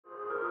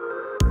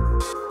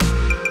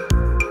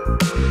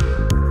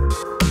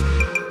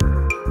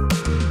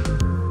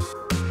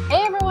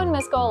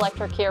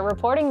GoElectric here,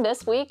 reporting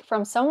this week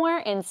from somewhere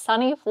in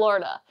sunny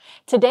Florida.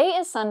 Today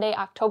is Sunday,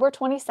 October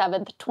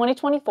 27th,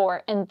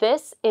 2024, and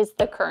this is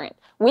The Current,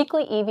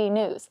 weekly EV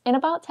news, in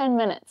about 10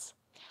 minutes.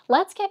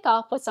 Let's kick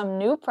off with some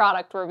new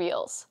product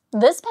reveals.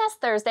 This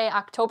past Thursday,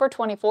 October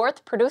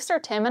 24th, producer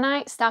Tim and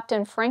I stopped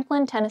in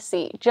Franklin,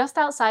 Tennessee, just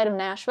outside of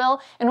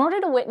Nashville, in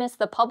order to witness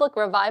the public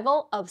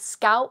revival of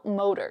Scout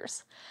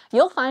Motors.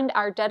 You'll find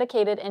our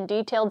dedicated and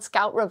detailed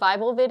Scout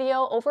revival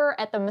video over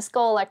at the Miss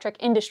GoElectric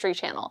Industry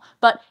channel,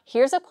 but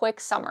here's a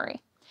quick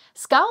summary.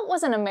 Scout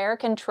was an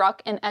American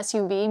truck and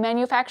SUV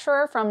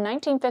manufacturer from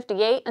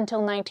 1958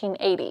 until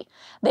 1980.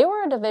 They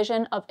were a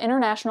division of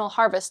International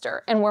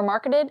Harvester and were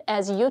marketed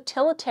as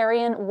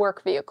utilitarian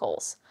work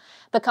vehicles.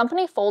 The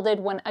company folded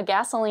when a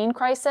gasoline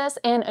crisis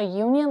and a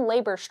union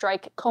labor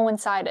strike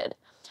coincided.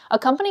 A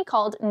company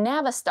called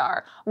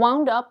Navistar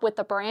wound up with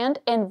the brand,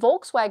 and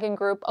Volkswagen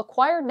Group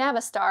acquired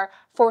Navistar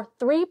for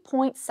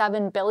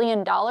 $3.7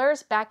 billion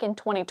back in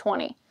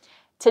 2020.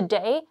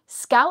 Today,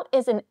 Scout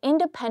is an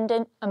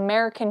independent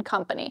American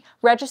company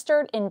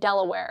registered in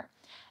Delaware.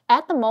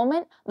 At the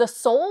moment, the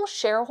sole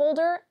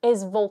shareholder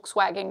is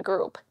Volkswagen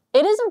Group.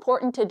 It is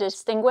important to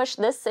distinguish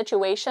this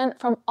situation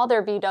from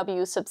other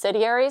VW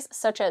subsidiaries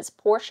such as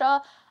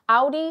Porsche,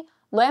 Audi,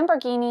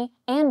 Lamborghini,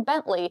 and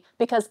Bentley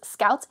because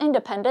Scout's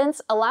independence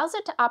allows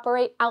it to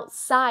operate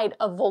outside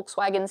of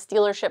Volkswagen's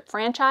dealership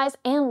franchise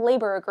and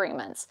labor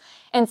agreements,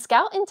 and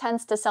Scout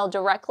intends to sell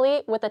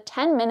directly with a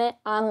 10-minute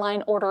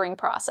online ordering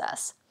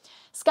process.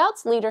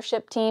 Scout's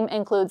leadership team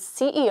includes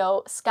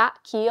CEO Scott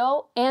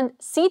Keogh and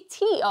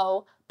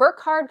CTO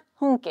Burkhard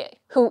Hunke,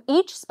 who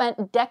each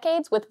spent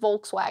decades with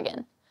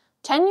Volkswagen.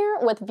 Tenure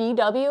with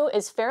VW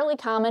is fairly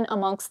common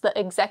amongst the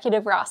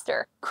executive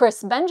roster.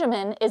 Chris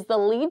Benjamin is the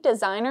lead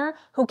designer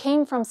who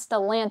came from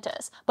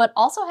Stellantis, but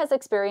also has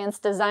experience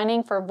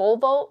designing for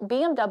Volvo,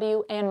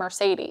 BMW, and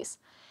Mercedes.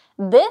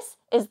 This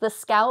is the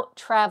Scout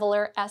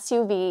Traveler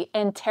SUV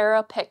and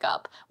Terra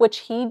pickup, which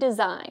he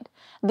designed.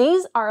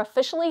 These are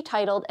officially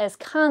titled as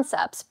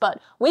concepts,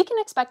 but we can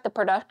expect the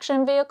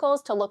production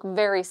vehicles to look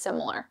very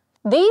similar.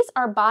 These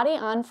are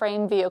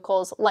body-on-frame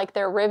vehicles like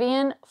their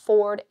Rivian,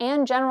 Ford,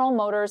 and General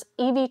Motors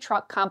EV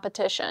truck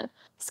competition.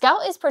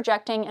 Scout is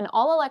projecting an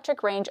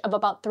all-electric range of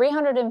about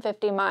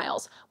 350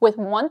 miles, with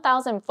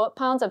 1,000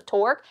 foot-pounds of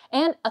torque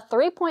and a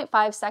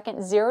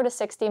 3.5-second 0 to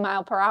 60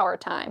 mile per hour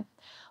time.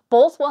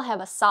 Both will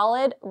have a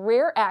solid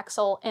rear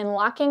axle and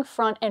locking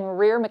front and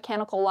rear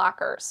mechanical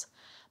lockers.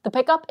 The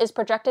pickup is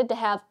projected to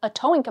have a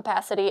towing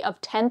capacity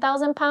of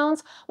 10,000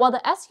 pounds, while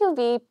the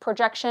SUV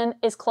projection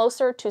is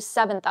closer to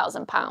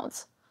 7,000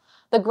 pounds.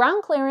 The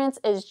ground clearance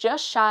is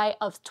just shy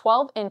of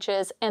 12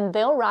 inches and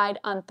they'll ride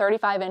on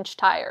 35-inch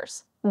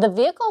tires. The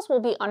vehicles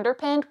will be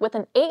underpinned with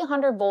an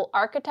 800-volt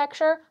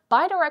architecture,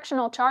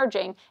 bidirectional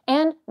charging,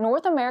 and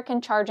North American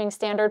charging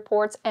standard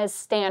ports as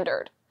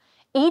standard.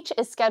 Each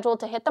is scheduled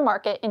to hit the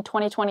market in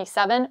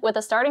 2027 with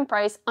a starting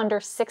price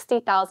under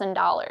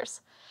 $60,000.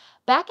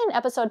 Back in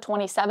episode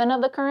 27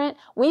 of The Current,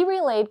 we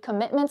relayed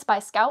commitments by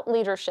Scout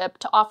leadership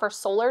to offer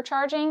solar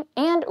charging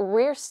and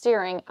rear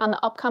steering on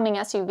the upcoming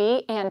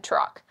SUV and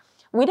truck.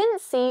 We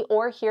didn't see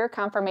or hear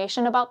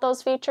confirmation about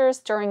those features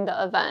during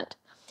the event.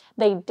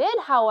 They did,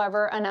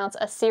 however, announce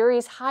a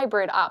series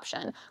hybrid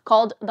option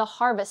called the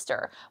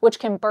Harvester, which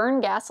can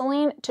burn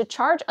gasoline to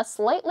charge a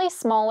slightly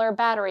smaller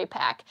battery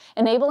pack,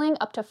 enabling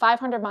up to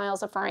 500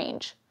 miles of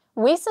range.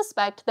 We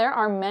suspect there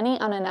are many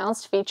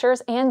unannounced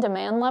features and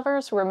demand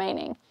levers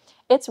remaining.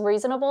 It's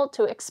reasonable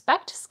to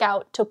expect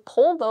Scout to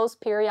pull those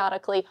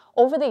periodically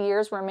over the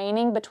years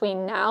remaining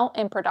between now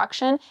and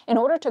production in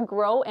order to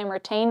grow and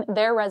retain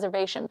their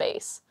reservation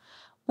base.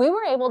 We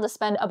were able to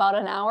spend about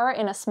an hour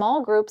in a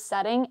small group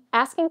setting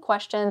asking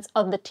questions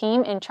of the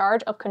team in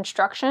charge of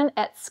construction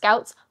at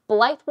Scout's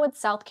Blythewood,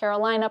 South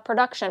Carolina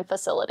production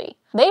facility.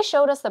 They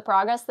showed us the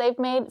progress they've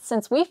made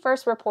since we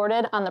first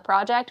reported on the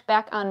project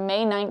back on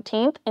May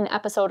 19th in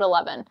episode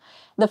 11.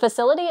 The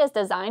facility is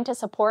designed to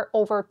support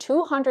over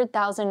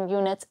 200,000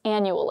 units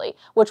annually,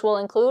 which will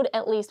include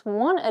at least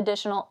one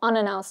additional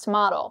unannounced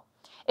model.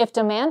 If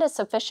demand is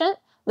sufficient,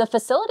 the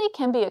facility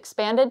can be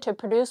expanded to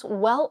produce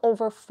well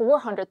over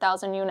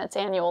 400,000 units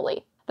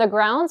annually. The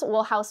grounds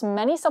will house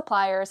many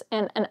suppliers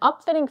and an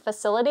upfitting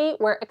facility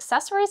where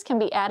accessories can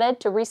be added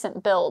to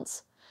recent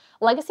builds.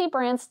 Legacy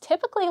brands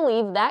typically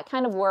leave that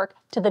kind of work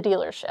to the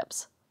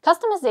dealerships.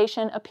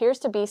 Customization appears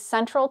to be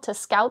central to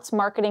Scout's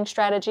marketing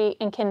strategy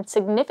and can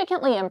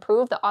significantly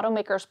improve the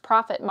automaker's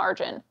profit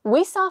margin.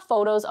 We saw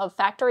photos of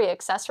factory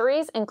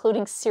accessories,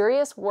 including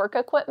serious work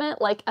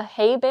equipment like a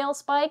hay bale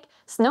spike,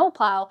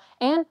 snowplow,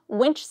 and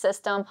winch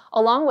system,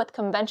 along with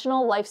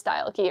conventional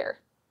lifestyle gear.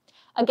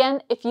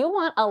 Again, if you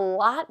want a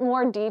lot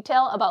more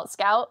detail about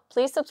Scout,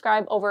 please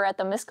subscribe over at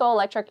the Miss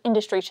GoElectric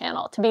Industry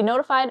channel to be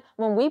notified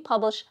when we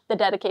publish the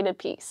dedicated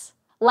piece.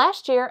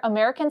 Last year,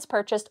 Americans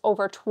purchased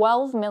over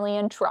 12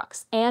 million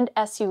trucks and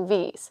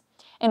SUVs.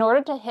 In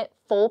order to hit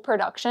full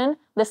production,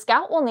 the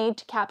Scout will need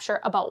to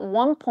capture about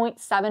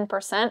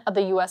 1.7% of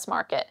the US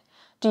market.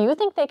 Do you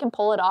think they can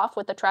pull it off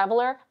with the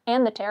Traveler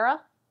and the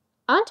Terra?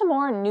 On to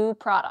more new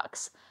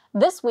products.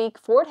 This week,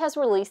 Ford has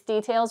released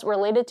details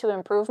related to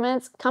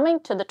improvements coming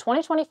to the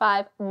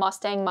 2025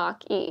 Mustang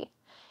Mach E.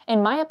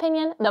 In my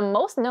opinion, the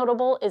most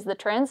notable is the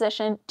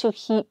transition to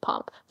heat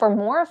pump for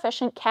more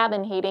efficient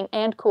cabin heating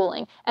and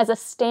cooling as a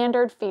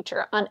standard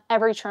feature on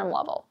every trim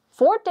level.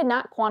 Ford did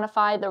not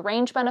quantify the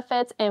range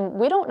benefits, and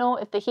we don't know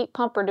if the heat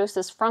pump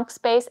reduces frunk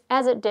space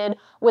as it did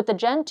with the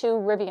Gen 2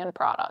 Rivian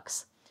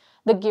products.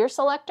 The gear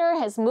selector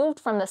has moved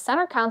from the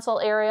center console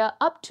area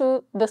up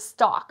to the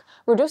stalk,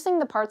 reducing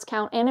the parts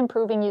count and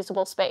improving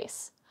usable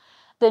space.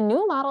 The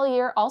new model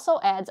year also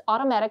adds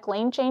automatic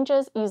lane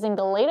changes using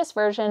the latest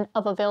version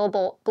of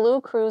available Blue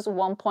Cruise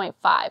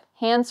 1.5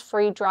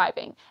 hands-free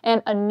driving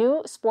and a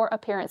new Sport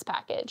Appearance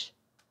package.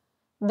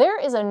 There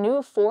is a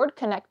new Ford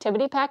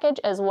connectivity package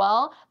as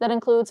well that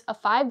includes a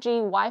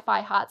 5G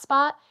Wi-Fi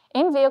hotspot,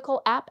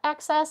 in-vehicle app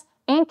access,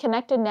 and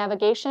connected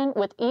navigation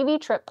with EV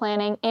trip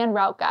planning and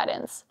route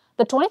guidance.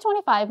 The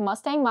 2025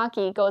 Mustang Mach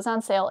E goes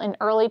on sale in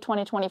early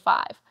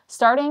 2025,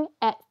 starting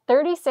at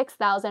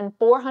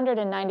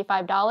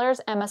 $36,495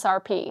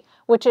 MSRP,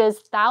 which is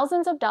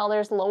thousands of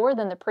dollars lower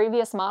than the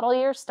previous model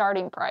year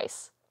starting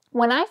price.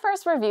 When I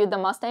first reviewed the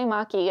Mustang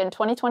Mach E in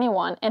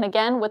 2021, and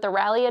again with the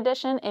Rally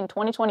Edition in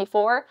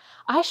 2024,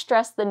 I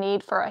stressed the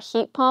need for a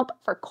heat pump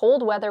for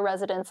cold weather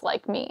residents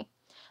like me.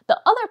 The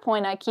other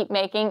point I keep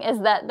making is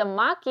that the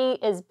Mach E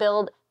is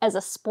billed as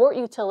a sport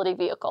utility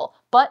vehicle,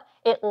 but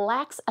it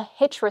lacks a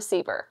hitch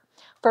receiver.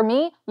 For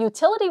me,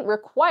 utility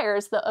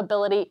requires the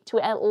ability to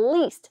at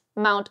least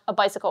mount a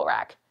bicycle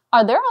rack.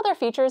 Are there other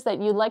features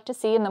that you'd like to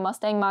see in the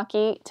Mustang Mach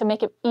E to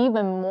make it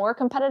even more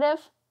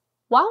competitive?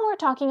 While we're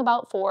talking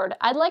about Ford,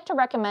 I'd like to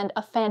recommend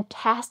a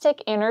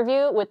fantastic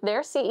interview with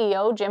their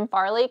CEO, Jim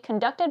Farley,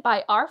 conducted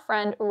by our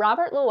friend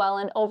Robert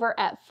Llewellyn over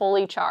at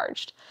Fully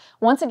Charged.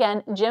 Once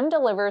again, Jim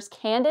delivers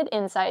candid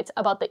insights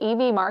about the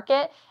EV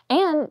market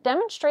and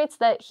demonstrates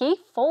that he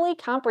fully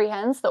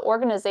comprehends the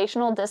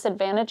organizational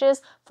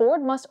disadvantages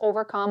Ford must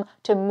overcome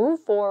to move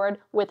forward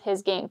with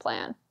his game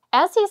plan.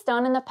 As he's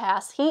done in the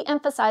past, he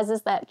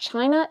emphasizes that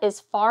China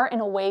is far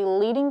and away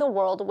leading the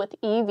world with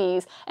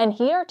EVs, and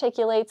he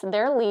articulates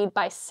their lead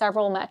by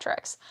several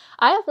metrics.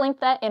 I have linked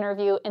that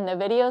interview in the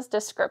video's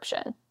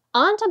description.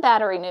 On to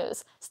battery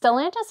news.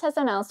 Stellantis has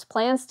announced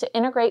plans to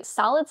integrate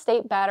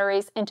solid-state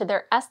batteries into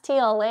their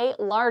STLA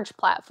Large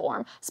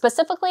platform,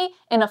 specifically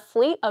in a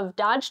fleet of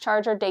Dodge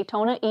Charger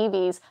Daytona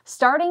EVs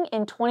starting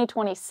in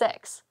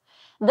 2026.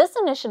 This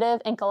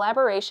initiative, in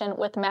collaboration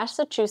with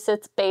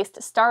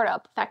Massachusetts-based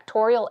startup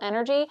Factorial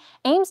Energy,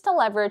 aims to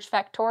leverage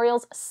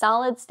Factorial's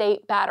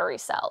solid-state battery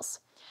cells.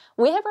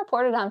 We have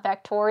reported on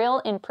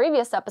Factorial in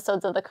previous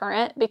episodes of The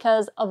Current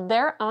because of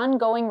their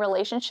ongoing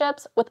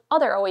relationships with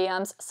other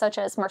OEMs such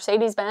as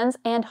Mercedes-Benz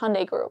and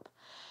Hyundai Group.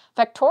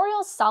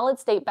 Factorial's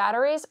solid-state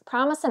batteries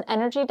promise an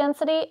energy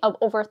density of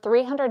over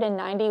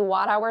 390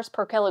 watt-hours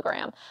per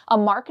kilogram, a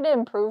marked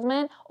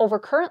improvement over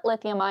current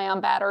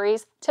lithium-ion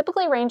batteries,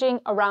 typically ranging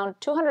around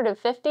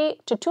 250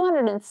 to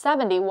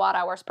 270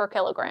 watt-hours per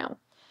kilogram.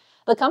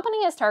 The company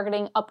is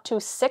targeting up to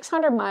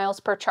 600 miles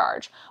per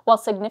charge, while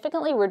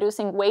significantly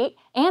reducing weight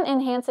and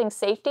enhancing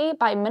safety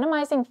by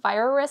minimizing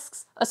fire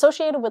risks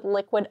associated with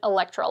liquid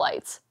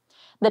electrolytes.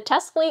 The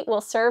test fleet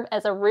will serve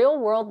as a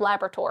real-world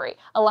laboratory,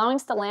 allowing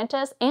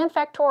Stellantis and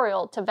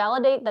Factorial to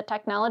validate the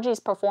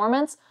technology's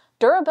performance,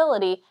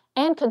 durability,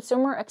 and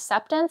consumer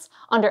acceptance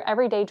under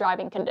everyday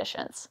driving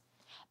conditions.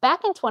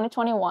 Back in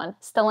 2021,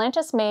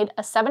 Stellantis made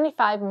a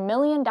 $75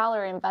 million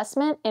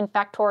investment in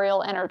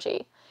Factorial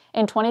Energy.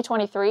 In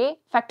 2023,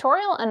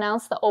 Factorial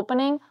announced the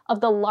opening of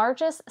the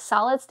largest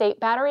solid-state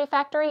battery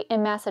factory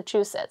in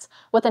Massachusetts,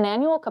 with an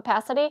annual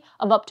capacity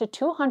of up to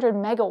 200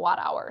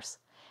 megawatt-hours.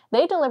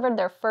 They delivered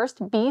their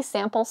first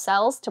B-sample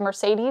cells to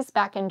Mercedes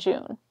back in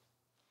June.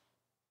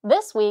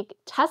 This week,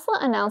 Tesla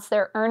announced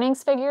their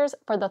earnings figures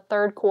for the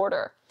third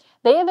quarter.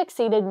 They have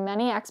exceeded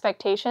many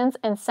expectations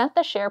and sent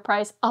the share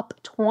price up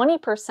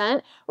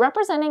 20%,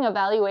 representing a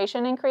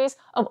valuation increase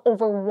of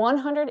over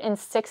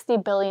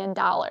 $160 billion.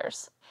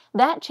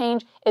 That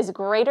change is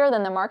greater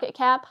than the market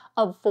cap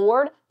of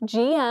Ford,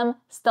 GM,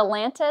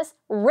 Stellantis,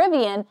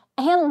 Rivian,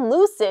 and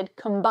Lucid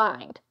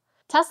combined.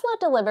 Tesla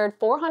delivered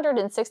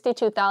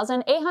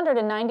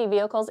 462,890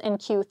 vehicles in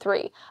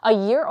Q3, a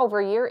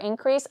year-over-year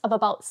increase of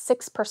about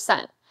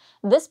 6%.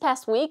 This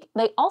past week,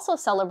 they also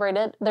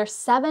celebrated their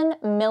 7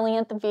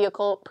 millionth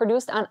vehicle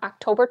produced on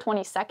October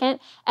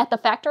 22nd at the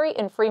factory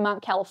in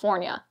Fremont,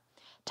 California.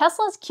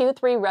 Tesla's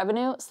Q3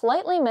 revenue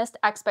slightly missed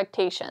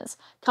expectations,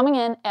 coming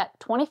in at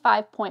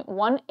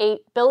 $25.18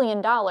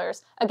 billion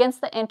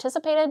against the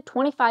anticipated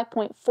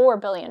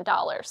 $25.4 billion.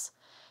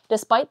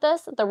 Despite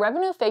this, the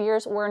revenue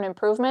figures were an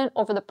improvement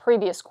over the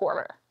previous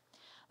quarter.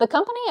 The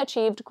company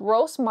achieved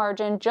gross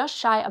margin just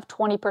shy of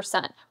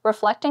 20%,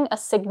 reflecting a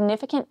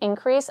significant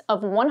increase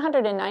of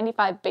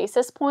 195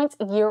 basis points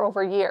year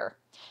over year.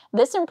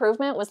 This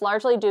improvement was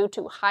largely due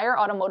to higher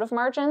automotive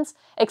margins,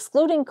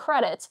 excluding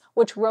credits,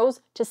 which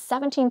rose to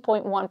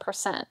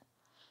 17.1%.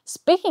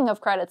 Speaking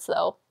of credits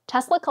though,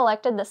 Tesla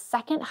collected the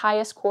second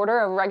highest quarter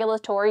of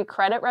regulatory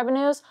credit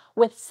revenues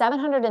with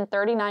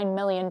 $739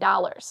 million.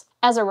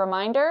 As a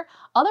reminder,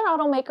 other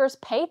automakers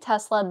pay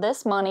Tesla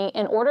this money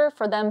in order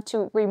for them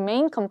to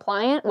remain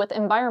compliant with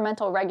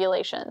environmental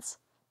regulations.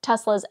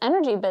 Tesla's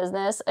energy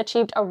business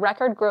achieved a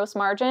record gross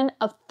margin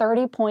of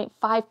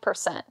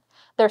 30.5%.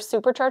 Their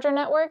supercharger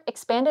network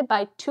expanded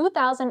by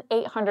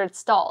 2,800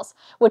 stalls,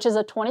 which is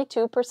a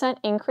 22%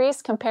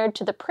 increase compared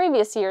to the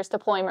previous year's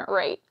deployment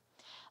rate.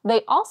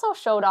 They also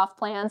showed off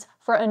plans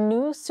for a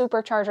new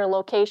supercharger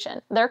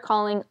location they're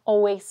calling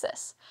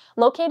Oasis.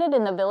 Located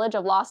in the village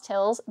of Lost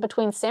Hills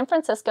between San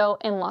Francisco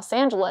and Los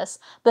Angeles,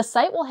 the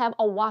site will have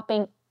a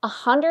whopping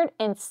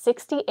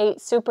 168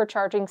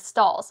 supercharging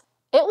stalls.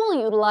 It will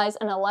utilize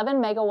an 11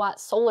 megawatt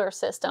solar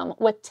system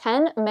with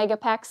 10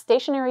 megapack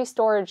stationary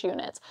storage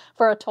units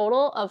for a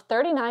total of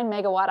 39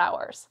 megawatt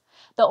hours.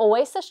 The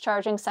Oasis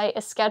charging site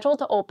is scheduled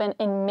to open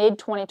in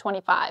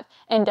mid-2025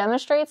 and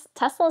demonstrates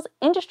Tesla's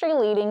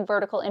industry-leading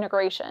vertical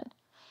integration.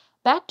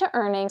 Back to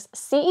earnings,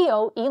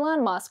 CEO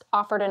Elon Musk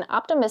offered an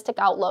optimistic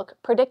outlook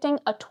predicting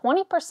a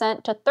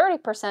 20% to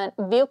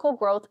 30% vehicle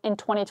growth in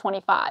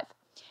 2025.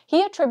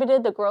 He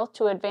attributed the growth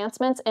to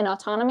advancements in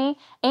autonomy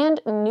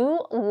and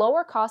new,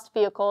 lower-cost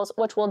vehicles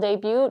which will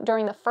debut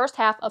during the first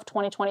half of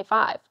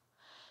 2025.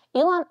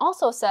 Elon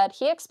also said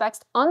he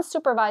expects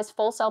unsupervised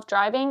full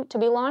self-driving to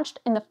be launched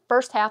in the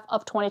first half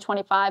of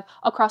 2025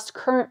 across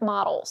current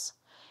models.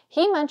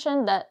 He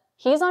mentioned that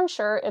he's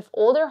unsure if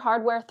older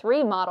Hardware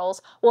 3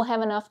 models will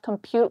have enough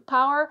compute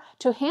power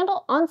to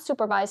handle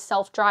unsupervised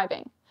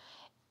self-driving.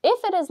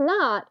 If it is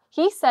not,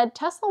 he said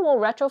Tesla will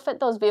retrofit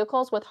those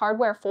vehicles with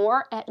Hardware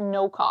 4 at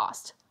no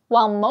cost.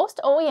 While most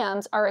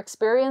OEMs are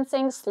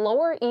experiencing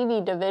slower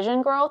EV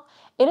division growth,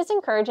 it is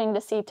encouraging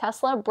to see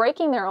Tesla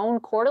breaking their own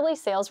quarterly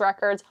sales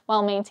records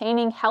while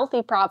maintaining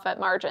healthy profit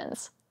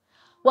margins.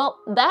 Well,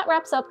 that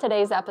wraps up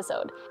today's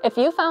episode. If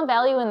you found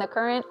value in The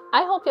Current,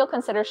 I hope you'll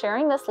consider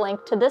sharing this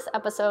link to this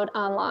episode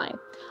online.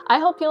 I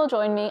hope you'll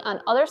join me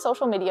on other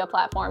social media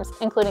platforms,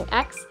 including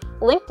X,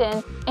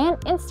 LinkedIn, and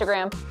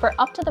Instagram for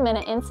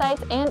up-to-the-minute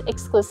insights and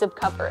exclusive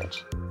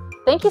coverage.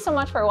 Thank you so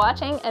much for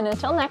watching, and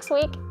until next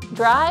week,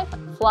 drive,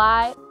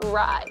 fly,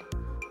 ride.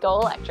 Go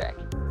electric.